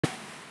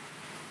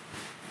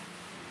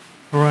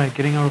Alright,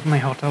 getting out of my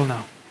hotel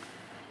now.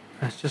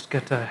 Let's just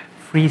get a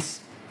free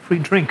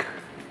drink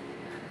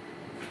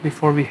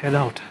before we head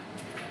out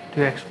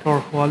to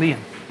explore Hualien.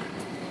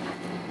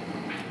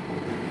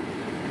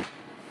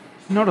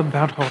 Not a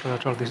bad hotel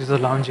at all. This is a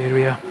lounge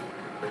area.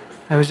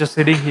 I was just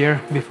sitting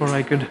here before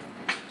I could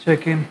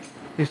check in.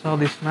 These are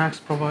the snacks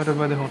provided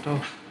by the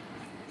hotel.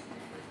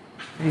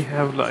 We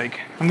have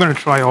I'm gonna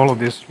try all of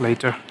this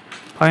later.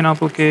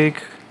 Pineapple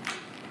cake,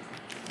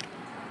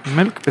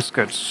 milk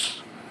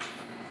biscuits,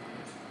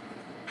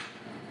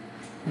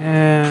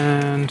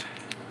 and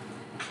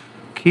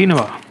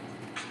quinoa.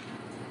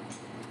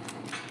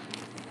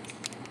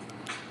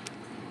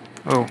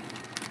 Oh,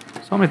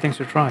 so many things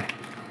to try.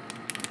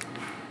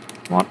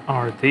 What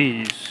are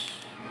these?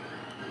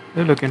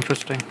 They look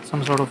interesting.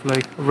 Some sort of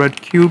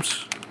red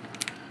cubes.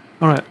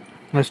 Alright,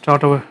 let's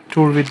start our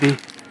tour with the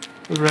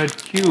red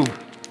cube.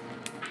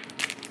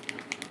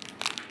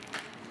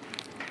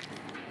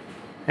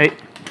 Hey.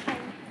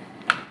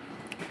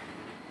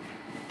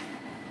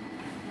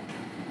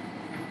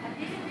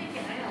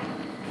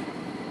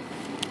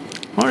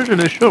 Not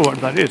really sure what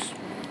that is.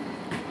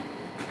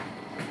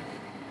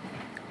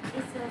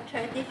 It's a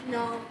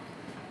traditional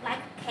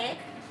cake.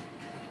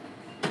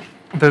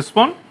 This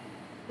one?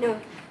 No,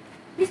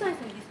 this one is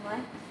this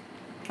one.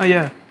 Oh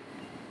yeah,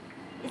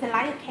 It's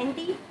like a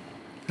candy.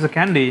 it's a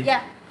candy.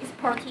 Yeah, it's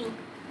protein.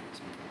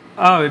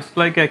 Oh, it's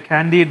like a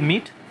candied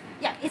meat?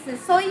 Yeah, it's a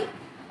soy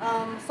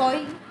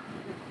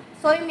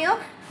milk.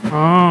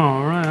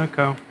 Oh, right,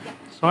 okay. Yeah.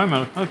 Soy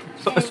milk. Okay.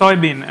 And-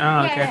 Soybean.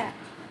 Ah, Yeah, okay. yeah.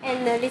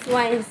 And this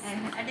one is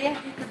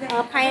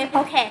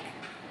pineapple cake.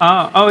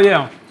 Oh,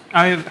 yeah.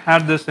 I've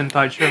had this in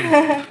Taichung.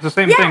 It's the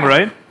same Yeah. thing,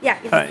 right? Yeah,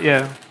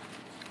 Yeah.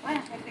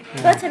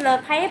 but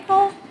the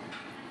pineapple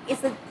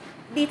is a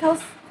little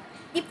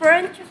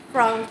different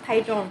from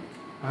Taichung.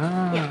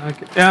 Ah, Yeah.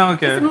 okay. Yeah,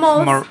 okay. It's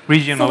more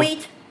regional.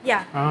 sweet.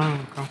 Yeah. Oh,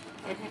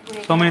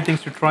 okay. So many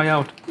things to try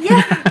out.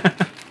 Yeah.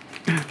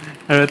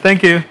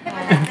 Thank you.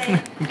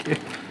 Thank you.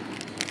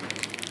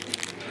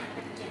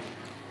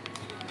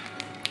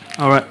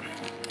 All right.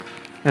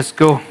 Let's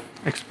go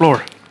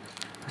explore.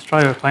 Let's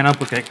try a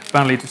pineapple cake.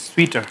 Apparently it is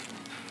sweeter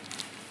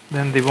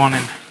than the one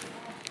in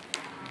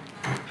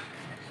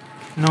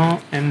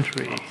no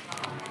entry.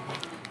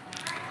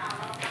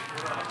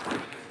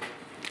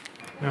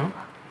 No?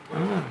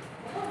 Oh,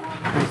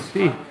 I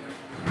see.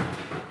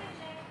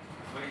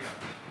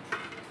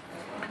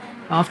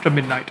 After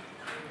midnight.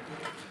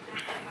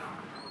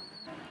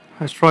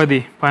 Let's try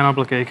the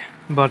pineapple cake.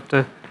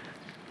 But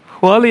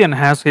Hualien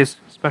has his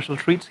special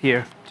treats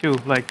here too.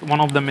 Like one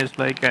of them is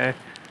like a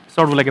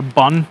sort of like a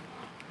bun,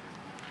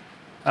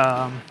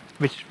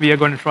 which we are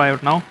going to try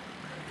out now.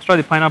 Let's try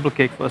the pineapple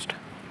cake first.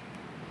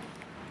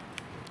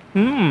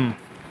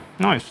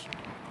 Nice.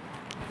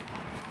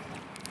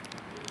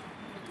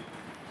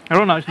 I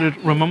don't actually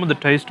remember the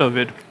taste of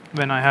it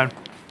when I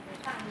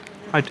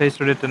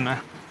tasted it in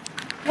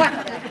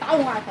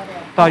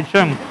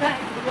Taichung.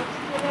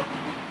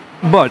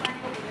 But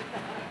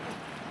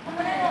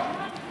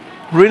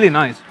really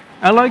nice.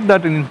 I like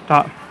that in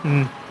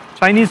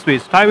Chinese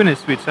sweets, Taiwanese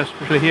sweets,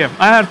 especially here.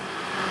 I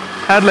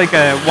had like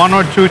one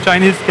or two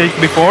Chinese cakes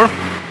before,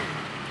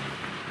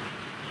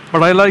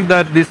 but I like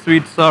that these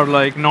sweets are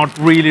like not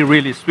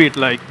really sweet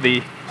like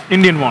the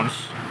Indian ones.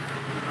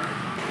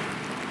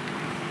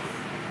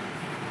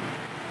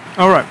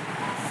 All right,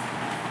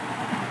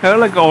 there are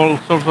like all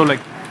sorts of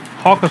like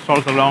hawker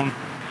stalls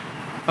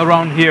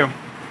around here,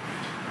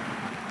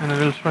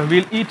 and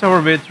we'll eat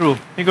our way through.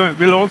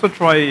 We'll also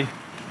try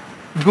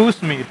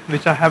goose meat,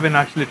 which I haven't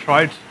actually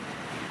tried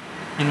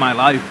in my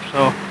life,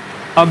 so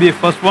I'll be the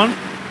first one.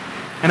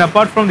 And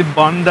apart from the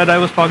bun that I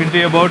was talking to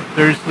you about,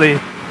 there's the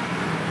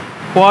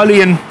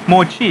Hualien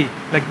Mochi,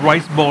 like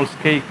rice balls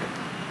cake,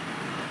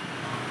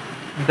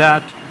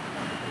 that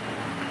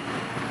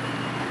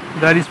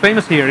is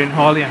famous here in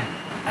Hualien.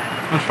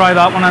 We'll try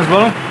that one as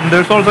well. And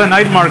there's also a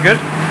night market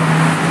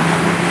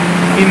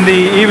in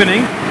the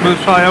evening. We'll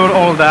try out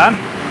all that.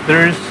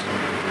 There's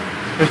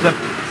a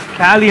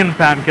scallion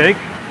pancake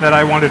that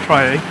I want to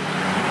try,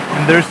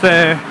 and there's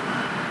a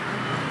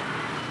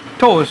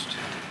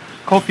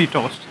coffee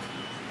toast,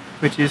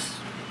 which is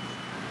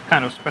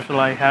kind of special.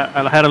 I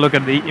had a look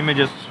at the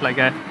images, like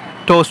a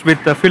toast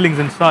with the fillings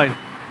inside,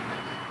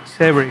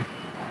 savory.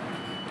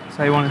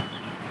 So I want to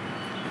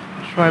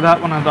try that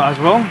one as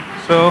well.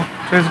 So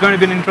it's going to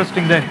be an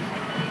interesting day.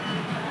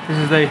 This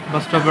is the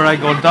bus stop where I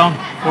go down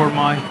for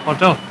my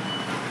hotel.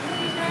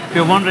 If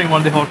you're wondering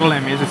what the hotel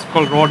name is, it's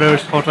called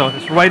Roders Hotel.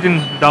 It's right in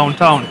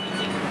downtown.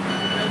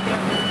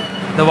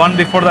 The one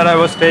before that I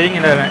was staying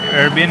in an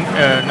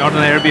Airbnb, not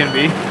an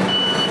Airbnb,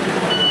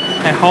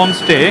 a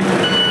homestay.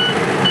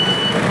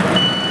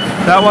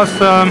 That was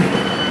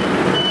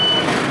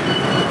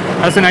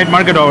that's a night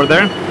market over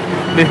there.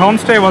 The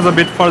homestay was a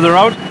bit further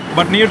out,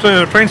 but near to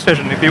the train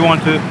station. If you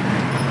want to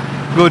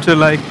go to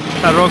like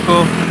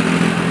Taroko,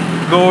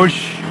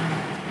 Gorge.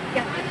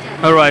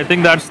 Alright, I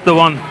think that's the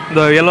one,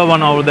 the yellow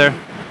one over there.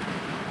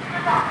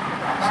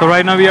 So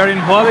right now we are in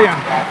Hualien.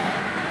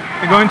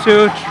 We're going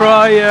to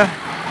try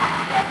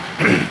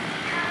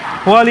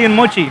Hualien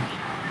mochi.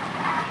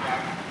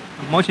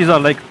 Mochis are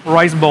like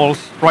rice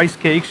balls, rice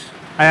cakes.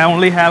 I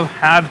only have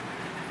had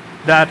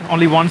that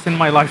only once in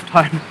my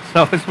lifetime,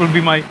 so this will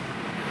be my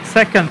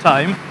second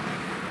time.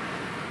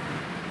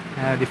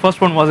 The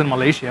first one was in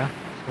Malaysia.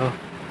 So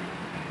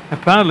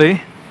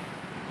apparently,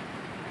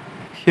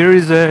 here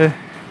is a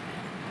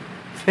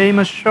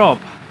famous shop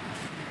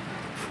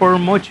for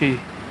mochi.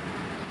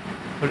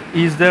 But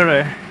is there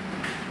a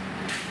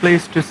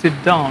place to sit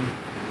down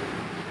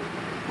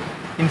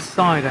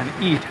inside and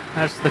eat?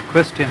 That's the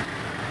question.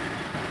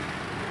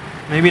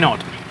 Maybe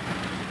not.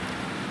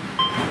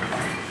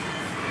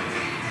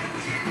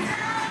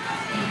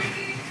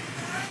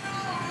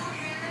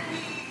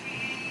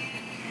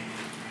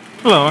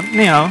 Hello,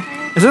 ni hao.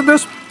 Is it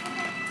this?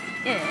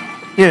 Yeah.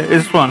 Yeah,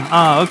 it's one.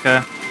 Ah,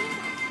 okay.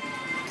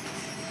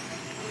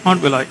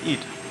 What will I eat?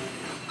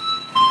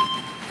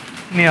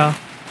 Ni hao.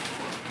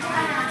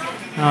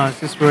 Ah, is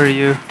this where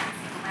you...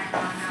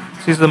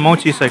 This is the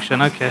mochi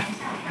section, okay.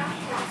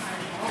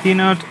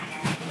 Peanut,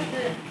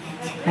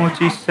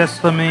 mochi,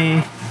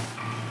 sesame,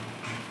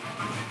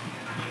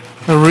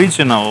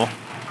 original.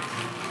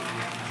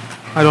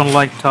 I don't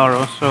like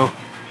taro, so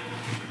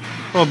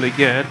probably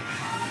good.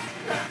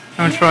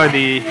 I'm gonna try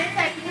the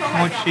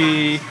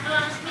mochi.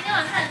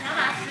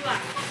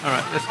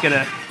 Alright, let's get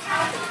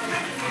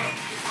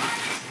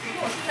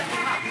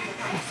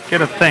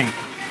a thing.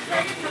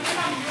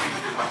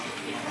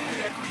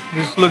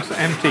 This looks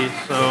empty,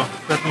 so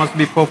that must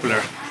be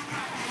popular.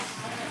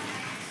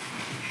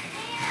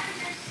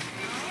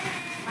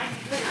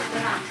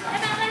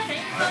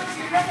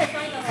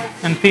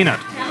 And peanut.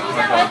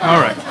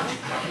 Alright.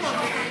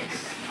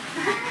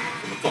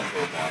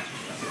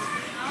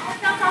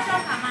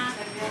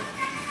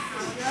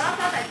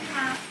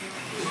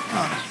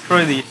 Let's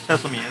try the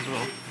sesame as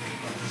well.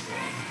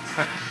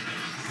 Okay.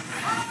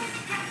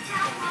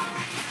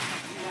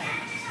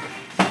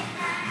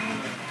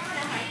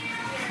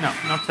 No,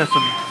 not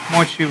sesame.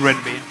 Mochi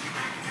red bean.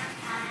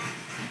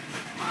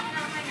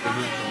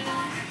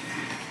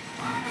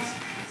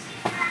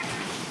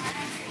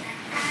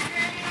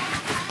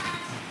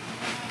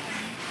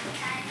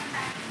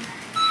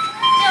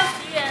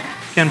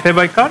 Can pay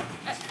by card?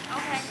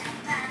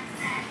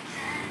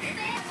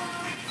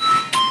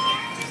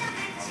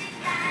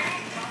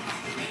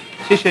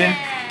 Okay.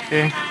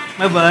 Okay.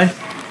 Bye bye.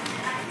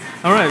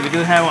 Alright, we do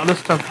have other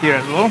stuff here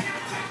as well.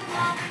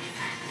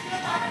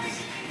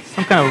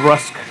 Some kind of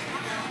rusk.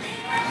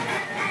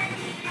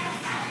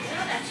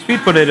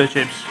 Sweet potato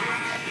chips.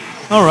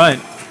 Alright,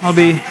 I'll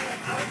be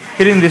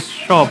hitting this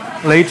shop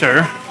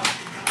later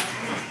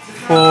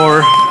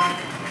for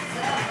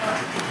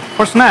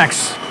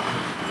snacks.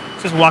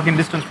 Just walking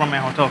distance from my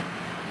hotel.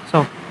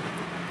 So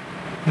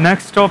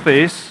next stop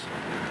is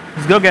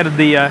let's go get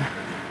the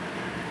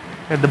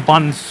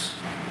buns.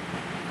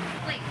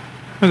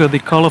 Look at the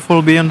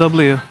colorful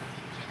BMW.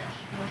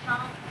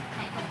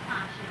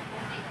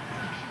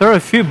 There are a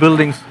few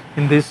buildings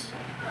in this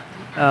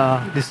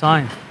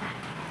design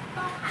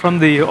from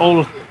the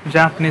old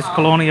Japanese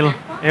colonial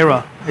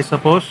era, I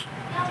suppose.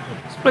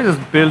 This place is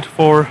built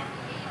for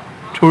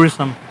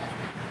tourism.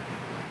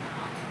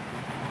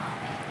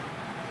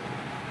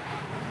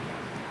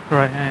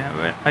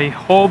 Right, I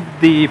hope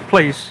the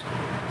place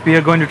we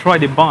are going to try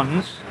the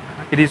buns,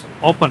 it is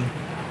open.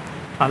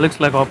 Looks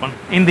like open.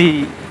 In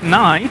the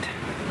night,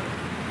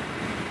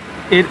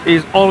 it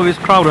is always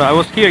crowded. I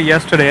was here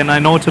yesterday and I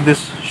noticed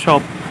this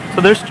shop. So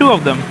there's two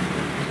of them.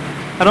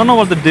 I don't know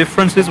what the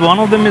difference is. One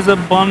of them is a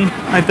bun,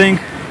 I think,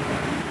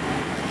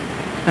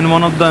 and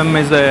one of them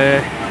is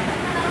a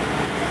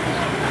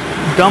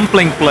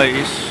dumpling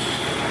place.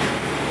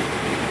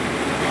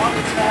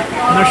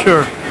 I'm not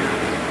sure.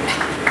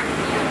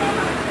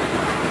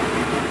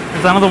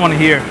 There's another one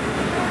here.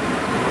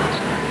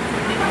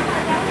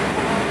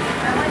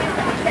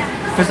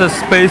 There's a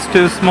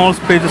small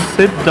space to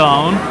sit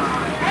down.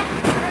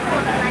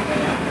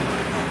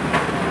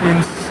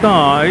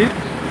 Inside.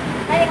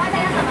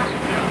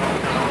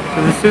 So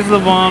this is the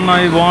one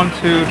I want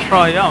to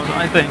try out,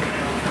 I think.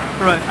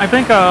 Right, I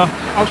think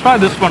I'll try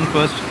this one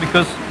first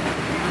because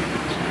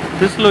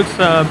this looks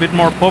a bit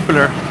more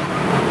popular.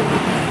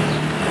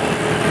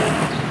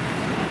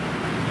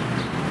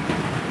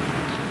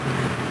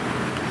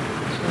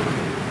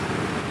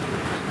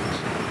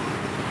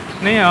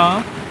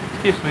 Nia,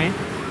 excuse me.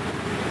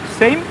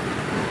 Same?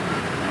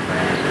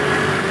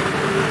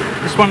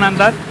 This one and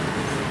that?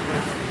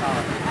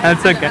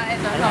 That's okay.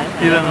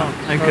 You don't know.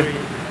 Okay.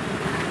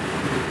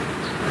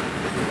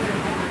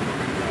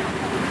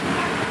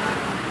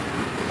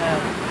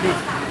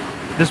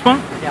 This one?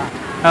 Yeah.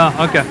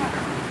 Oh, okay.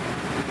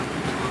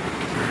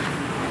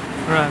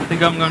 Alright, I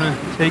think I'm gonna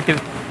take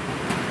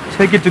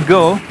it to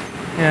go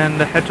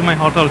and head to my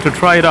hotel to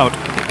try it out.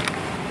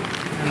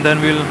 And then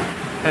we'll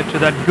head to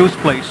that goose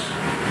place.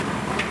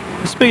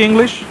 You speak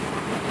English?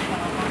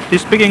 Do you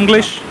speak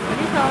English?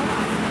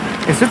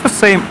 Is it the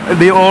same?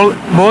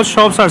 Both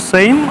shops are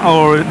same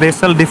or they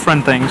sell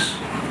different things?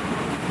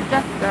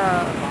 Just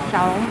the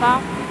小笼包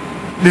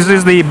This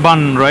is the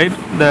bun, right?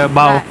 The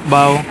bao.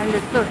 and the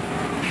soup.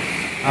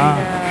 Ah.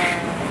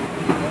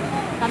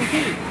 Some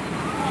tea.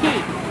 Tea.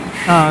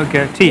 Ah,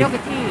 okay. Tea. Milk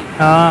tea.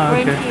 Ah,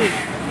 Green okay. tea.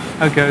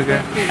 Okay, okay.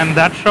 Green tea. And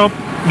that shop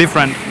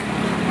different.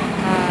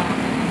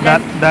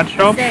 That's That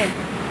shop. the same.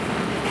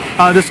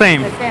 Ah, the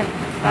same. The same.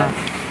 Ah. But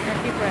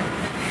that's different.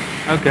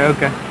 Okay,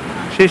 okay.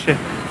 谢谢.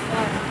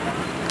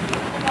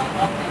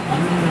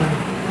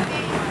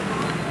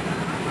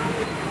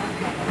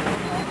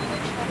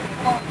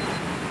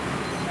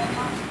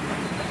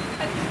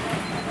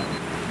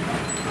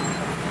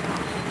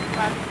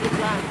 But this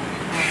one.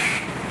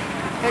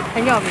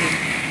 很有名.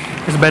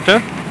 It's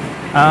better?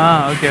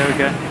 Ah, okay,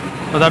 okay.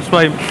 So that's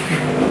why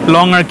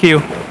longer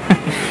queue.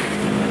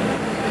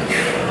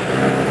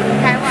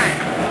 Taiwan.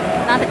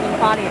 Not in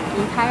Hualien.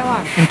 In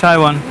Taiwan. In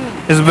Taiwan.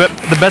 Is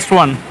the best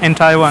one in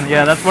Taiwan.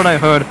 Yeah, that's what I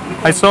heard.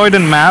 I saw it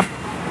in map.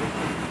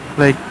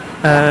 Like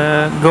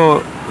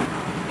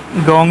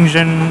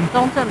Gongzhen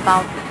中正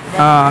包子.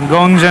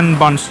 Gongzhen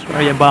buns.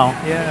 Yeah, bao.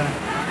 Yeah.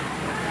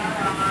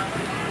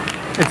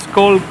 It's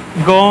called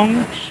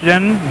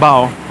Gongzhen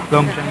bao.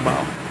 Gongzhen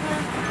bao.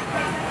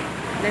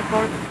 They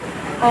call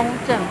公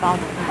正包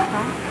子.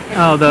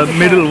 Oh, the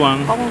middle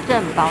one. 公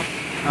正包子.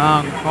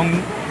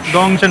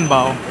 Gongzhen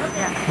bao.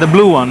 Yeah. The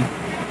blue one.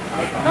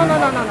 No.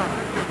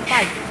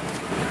 White.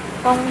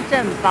 公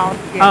正包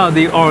子. Ah,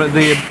 the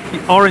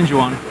orange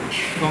one.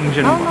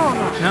 Gongzhen. No.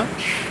 No?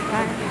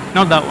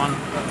 Not that one.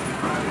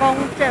 公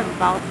正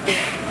包子.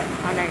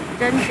 And then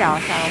蒸饺、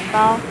小笼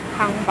包、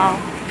汤包.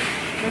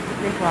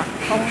 This one.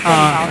 公正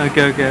包子.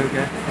 Okay.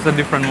 It's a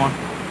different one.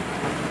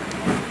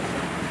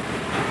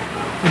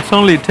 It's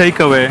only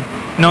takeaway,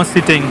 no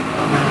sitting.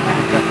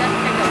 Just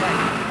take away.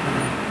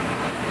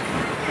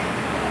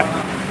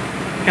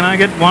 Can I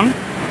get one?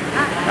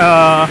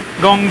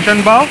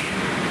 Gongzhen bao?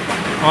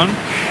 One?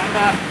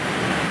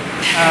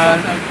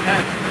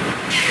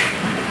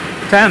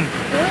 10.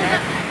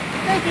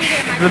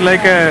 Is it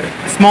like a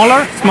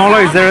smaller?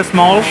 Smaller? Is there a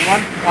small?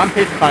 One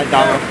piece $5.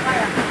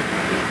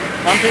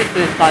 One piece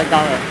is $5.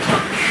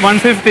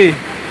 150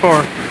 for.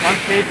 One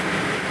piece,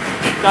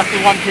 just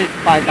one piece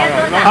 $5.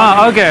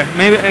 Ah, okay.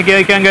 Maybe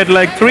I can get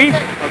like 3?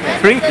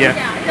 3? Yeah.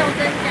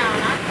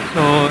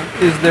 So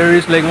there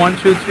is like 1,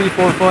 2, 3,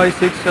 4, 5,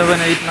 6, 7,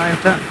 8, 9,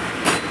 10.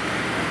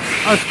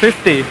 Oh, it's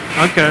 50.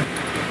 Okay.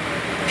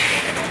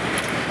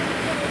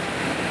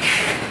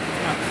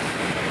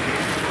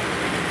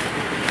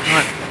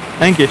 Alright.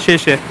 Thank you. 谢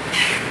谢.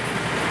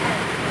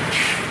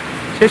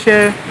 谢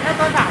谢.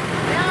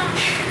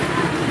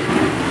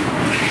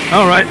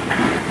 Alright.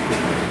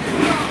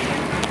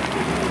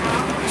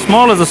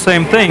 Small is the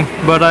same thing,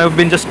 but I've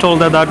been just told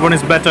that one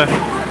is better.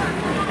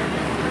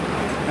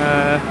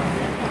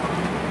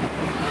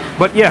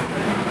 But yeah,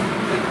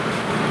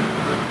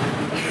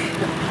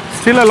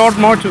 still a lot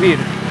more to eat.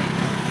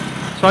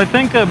 So I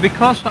think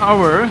because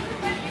our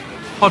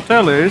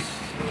hotel is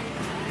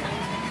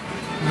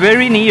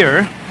very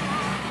near,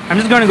 I'm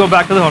just going to go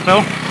back to the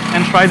hotel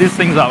and try these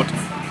things out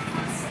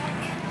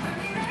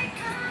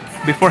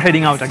before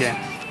heading out again.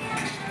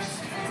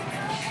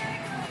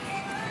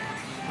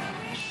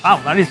 Wow,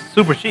 that is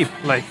super cheap.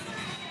 Like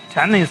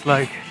 10 is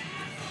like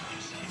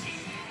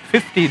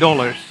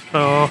 $50.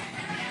 So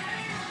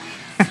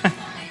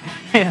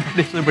yeah,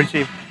 it's super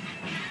cheap.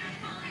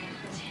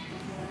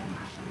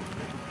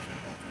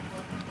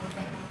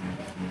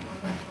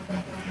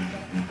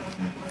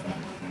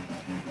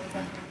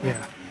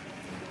 Yeah.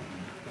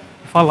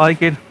 If I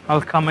like it,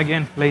 I'll come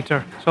again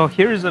later. So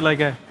here is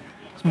like a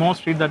small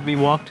street that we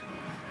walked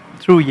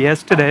through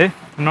yesterday.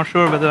 I'm not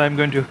sure whether I'm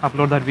going to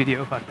upload that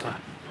video, but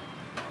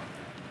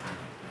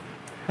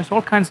there's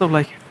all kinds of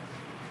like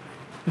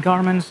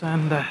garments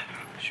and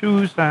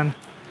shoes and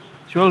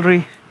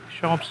jewelry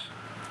shops.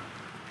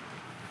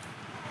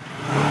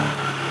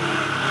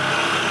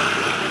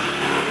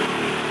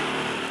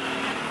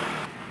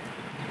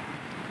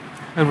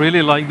 I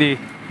really like the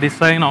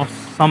design of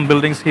some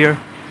buildings here.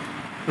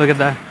 Look at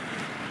that.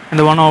 And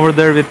the one over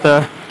there with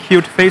the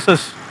cute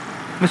faces.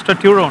 Mr.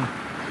 Turon.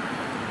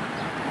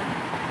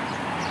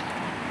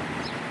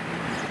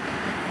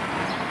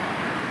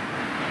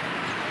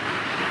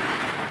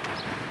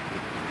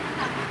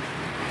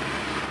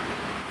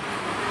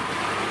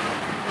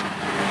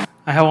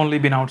 I have only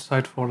been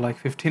outside for like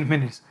 15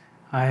 minutes.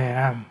 I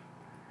am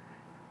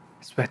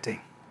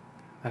sweating.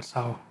 That's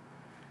how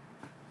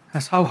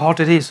hot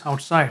it is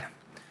outside.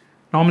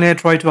 Normally I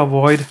try to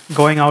avoid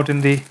going out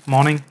in the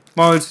morning.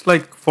 Well, it's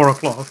like 4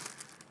 o'clock.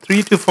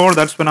 3 to 4,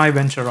 that's when I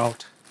venture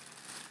out.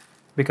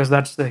 Because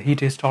that's the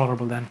heat is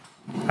tolerable then.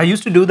 I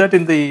used to do that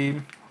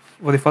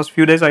for the first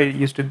few days. I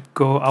used to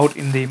go out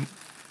in the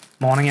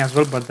morning as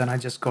well, but then I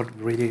just got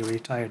really, really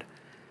tired.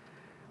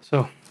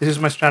 So this is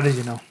my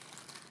strategy now.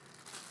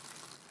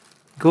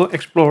 Go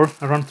explore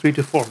around 3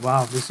 to 4.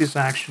 Wow, this is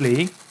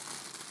actually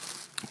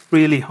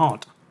really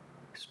hot.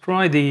 Let's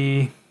try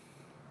the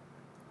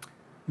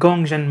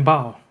Gongzhen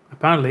bao.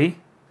 Apparently,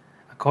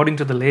 according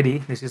to the lady,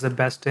 this is the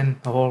best in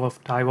the whole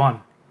of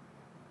Taiwan.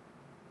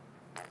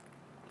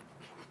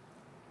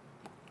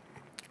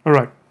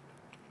 Alright.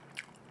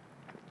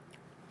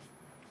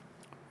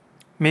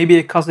 Maybe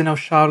a cousin of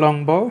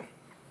Xiaolongbao.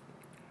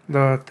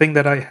 the thing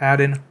that I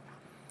had in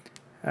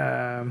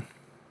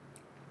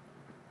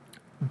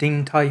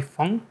Ding Tai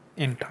Fung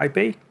in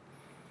Taipei.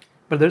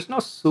 But there's no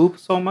soup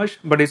so much,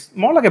 but it's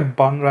more like a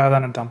bun rather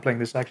than a dumpling.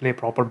 This is actually a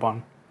proper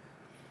bun.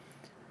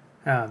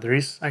 There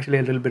is actually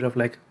a little bit of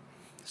like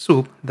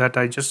soup that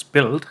I just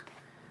spilled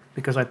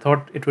because I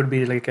thought it would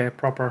be like a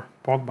proper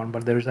pork bun,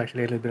 but there is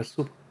actually a little bit of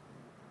soup.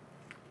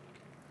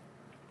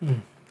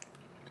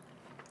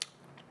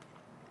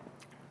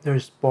 There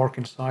is pork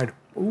inside.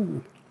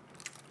 Ooh,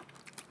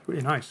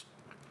 really nice.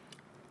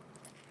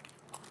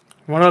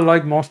 What I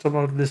like most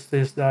about this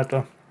is that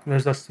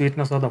there's the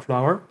sweetness of the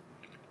flour,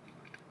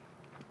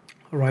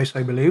 rice,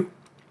 I believe.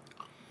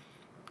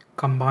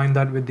 Combine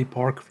that with the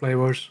pork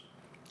flavors.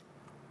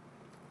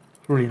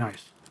 Really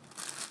nice.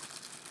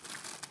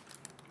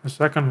 The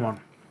second one.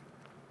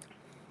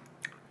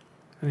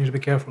 I need to be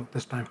careful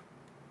this time.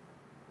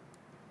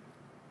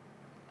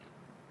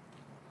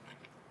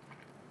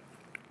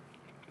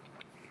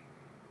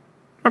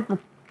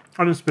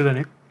 I didn't spill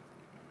any.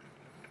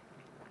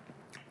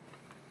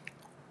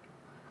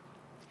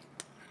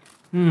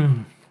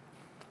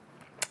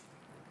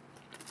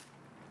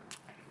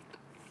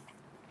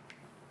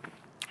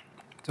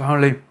 So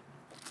I'd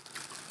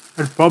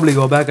probably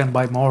go back and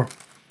buy more,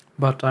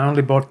 but I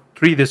only bought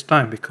 3 this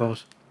time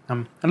because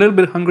I'm a little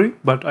bit hungry,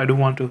 but I do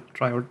want to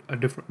try out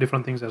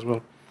different things as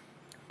well.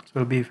 So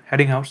I'll be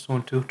heading out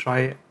soon to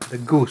try the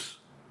goose.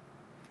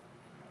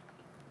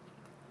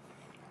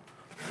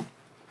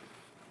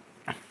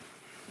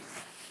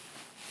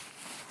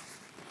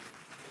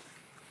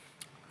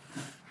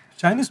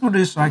 Chinese food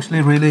is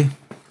actually really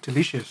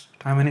delicious.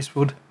 Taiwanese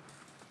food.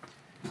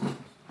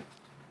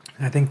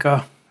 I think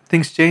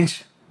things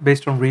change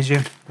based on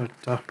region,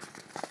 but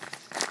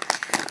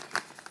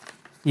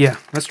yeah,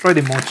 let's try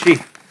the mochi.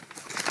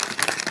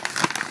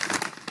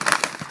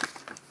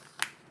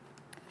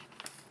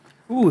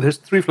 Ooh, there's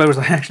 3 flavors.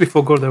 I actually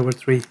forgot there were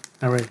 3.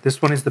 Alright,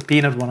 this one is the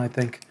peanut one, I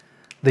think.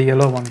 The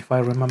yellow one, if I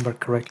remember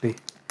correctly.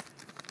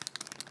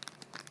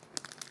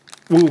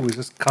 Ooh, it's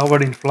just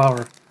covered in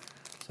flour.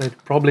 So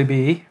it'd probably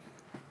be...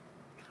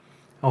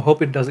 I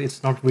hope it does.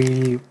 It's not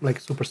really like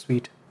super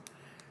sweet.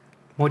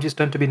 Mochis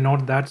tend to be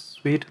not that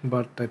sweet,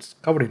 but it's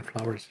covered in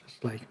flour. It's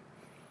just like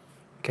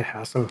a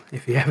hassle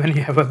if you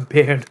have a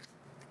beard.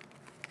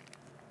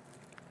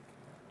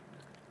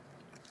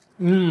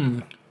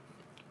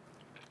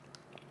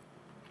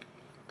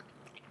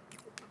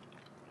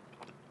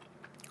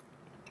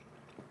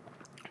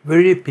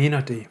 Very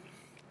peanutty.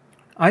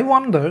 I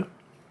wonder,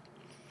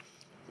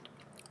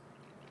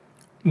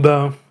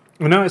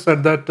 I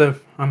said that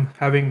I'm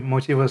having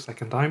mochi for the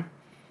second time.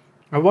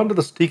 I wonder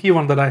the sticky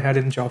one that I had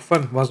in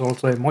Jiaofen was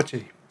also a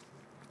mochi.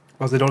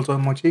 Was it also a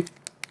mochi?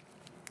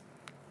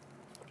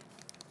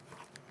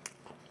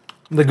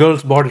 The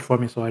girls bought it for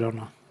me, so I don't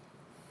know.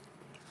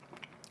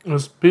 It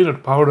was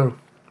peanut powder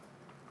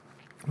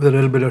with a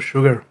little bit of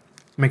sugar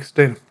mixed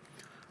in,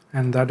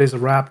 and that is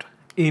wrapped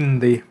in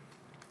the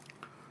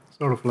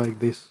sort of like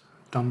this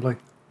dumpling.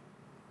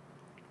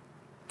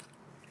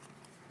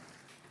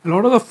 A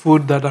lot of the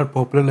food that are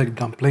popular, like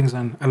dumplings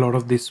and a lot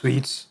of these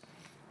sweets,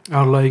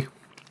 are like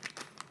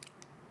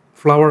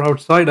flour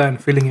outside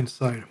and filling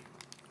inside.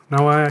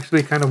 Now I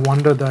actually kind of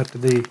wonder that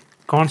the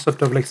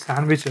concept of like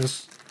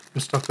sandwiches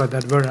and stuff like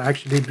that were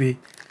actually be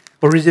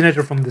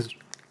originated from this,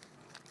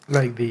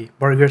 like the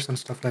burgers and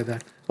stuff like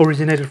that,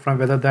 originated from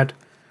whether that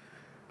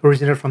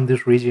originated from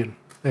this region.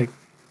 Like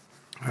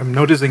I'm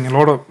noticing a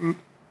lot of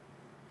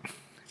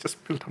just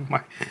spilled on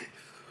my.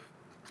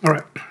 All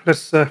right,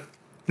 let's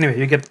anyway,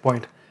 you get the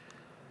point.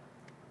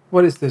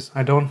 What is this?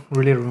 I don't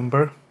really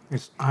remember.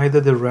 It's either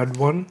the red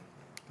one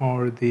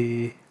or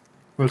the...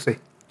 We'll see.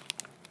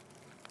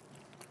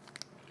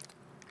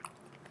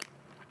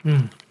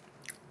 It's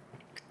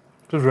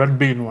the red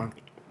bean one.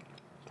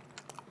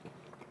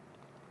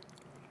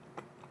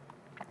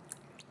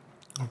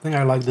 I think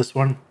I like this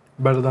one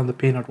better than the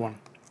peanut one.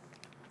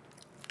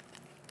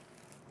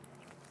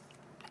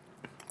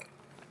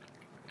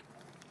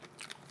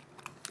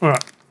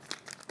 Alright.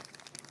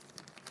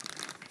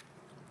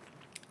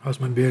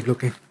 How's my beard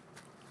looking?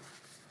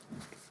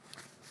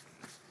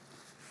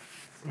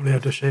 Only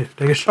have to shave.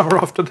 Take a shower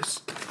after this.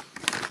 The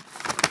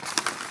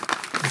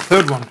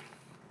third one.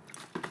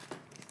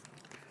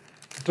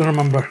 I don't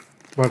remember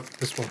what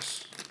this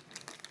was.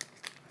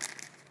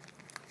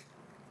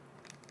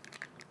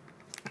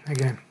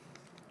 Again.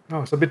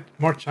 No, it's a bit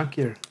more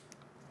chunkier.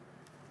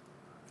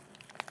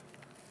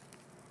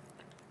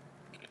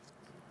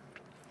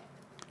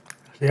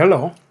 It's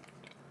yellow.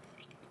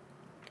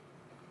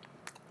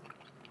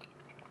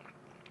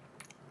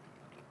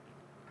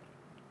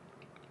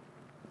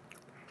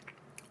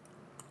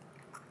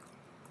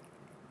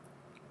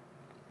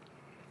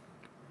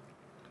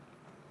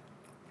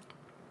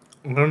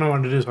 I don't know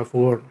what it is, I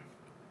forgot.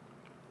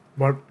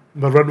 But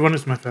the red one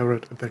is my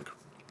favorite, I think.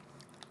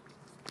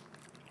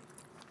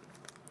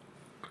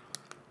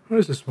 What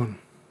is this one?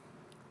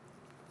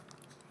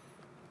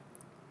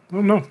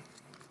 Oh no.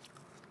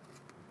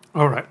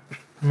 Alright,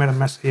 I made a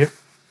mess here.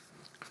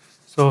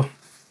 So,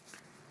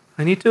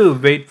 I need to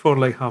wait for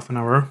like half an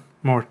hour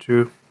more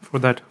for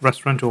that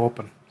restaurant to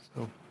open.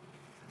 So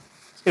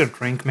let's get a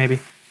drink maybe.